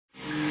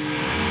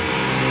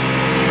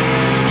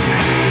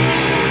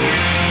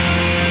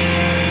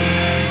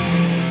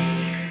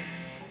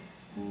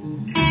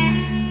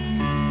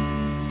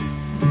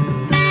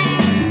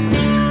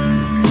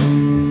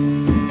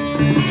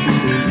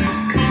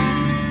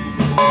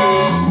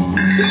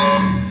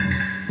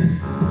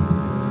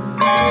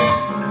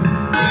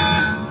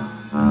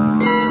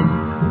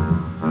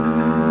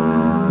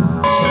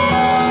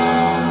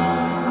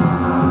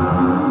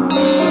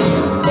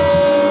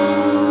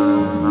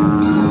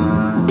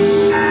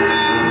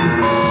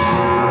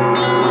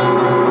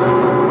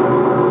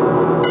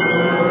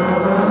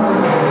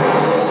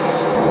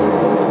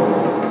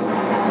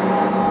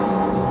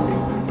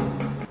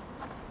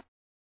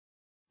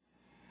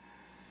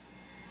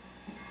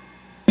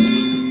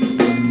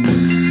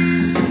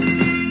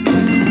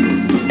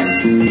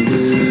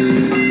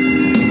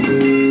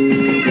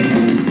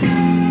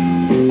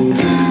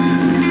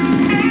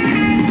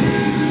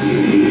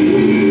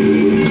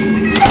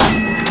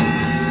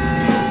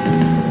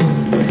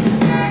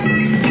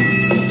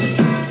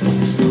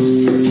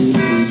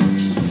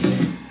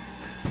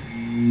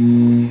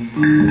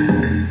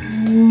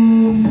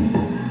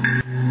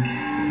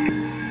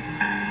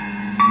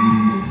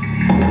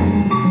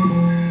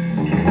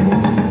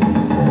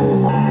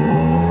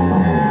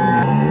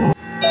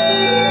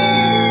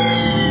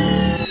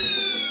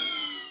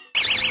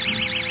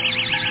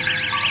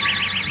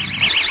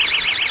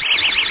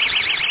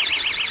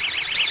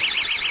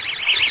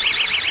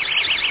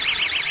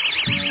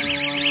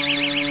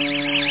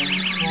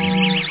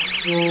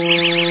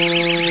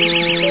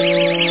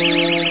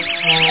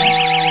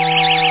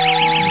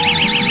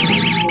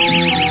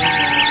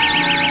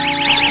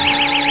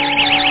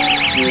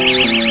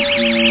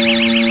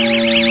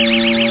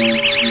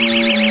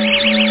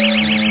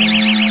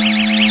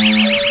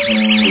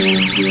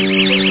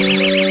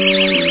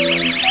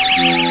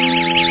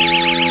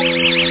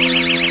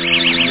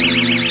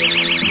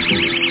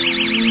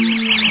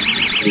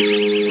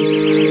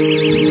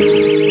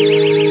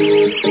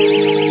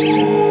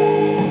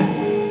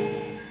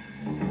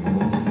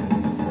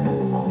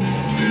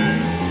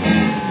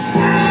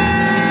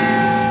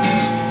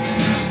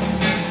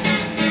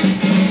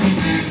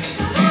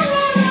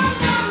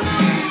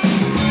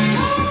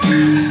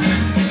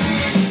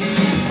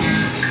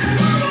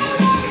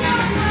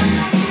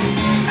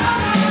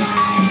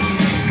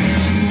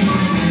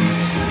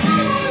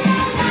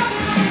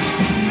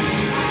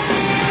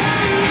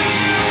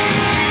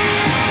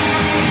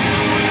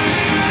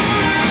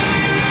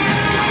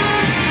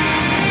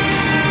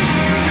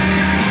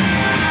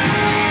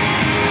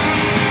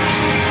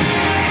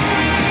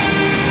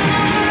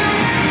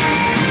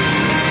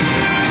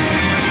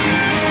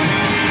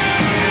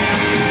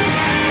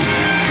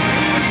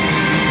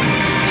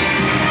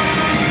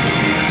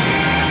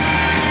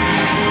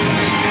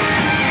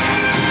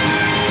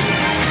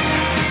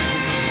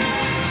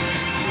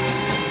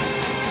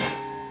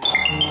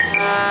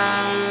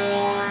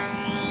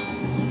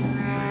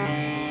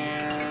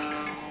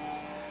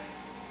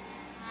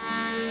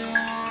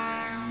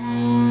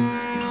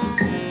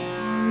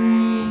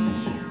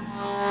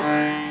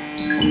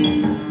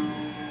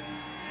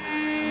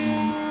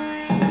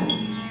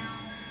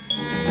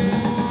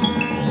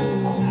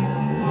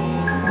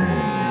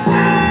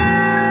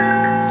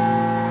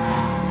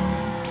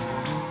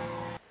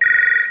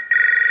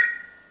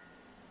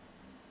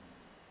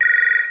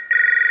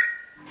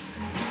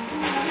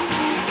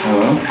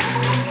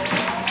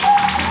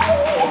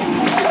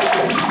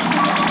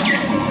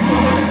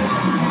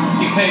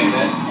came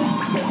then?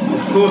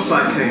 Of course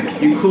I came.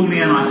 You called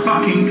me and I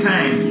fucking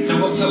came.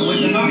 So what's up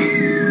with the knife?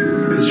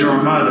 Because you're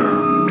a murderer.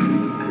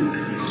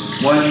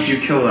 Why did you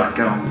kill that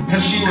girl?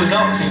 Because she was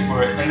asking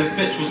for it, and the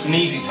bitch was an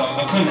easy time.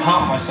 I couldn't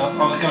help myself.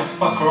 I was going to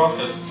fuck her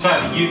after.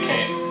 Sadly, you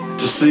came.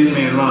 Just leave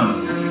me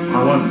alone.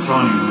 I won't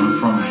tell anyone, I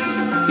promise.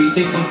 You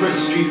think I'm pretty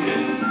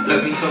stupid?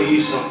 Let me tell you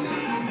something.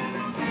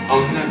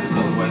 I'll never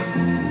go away.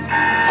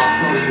 I'll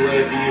follow you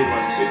wherever you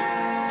want to.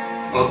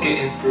 I'll get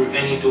in through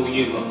any door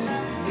you lock.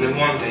 And then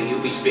one day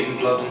you'll be spitting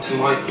blood onto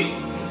my feet.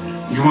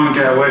 You won't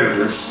get away with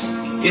this.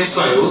 Yes,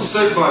 I will.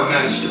 So far I've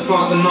managed to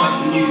plant the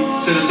knife in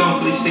you so the dumb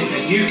police think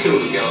that you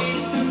killed the girl.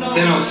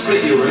 Then I'll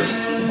slit your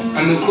wrist,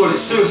 and they'll call it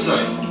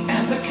suicide.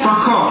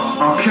 Fuck off!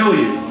 I'll kill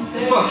you.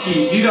 Fuck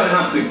you. You don't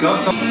have the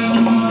guts.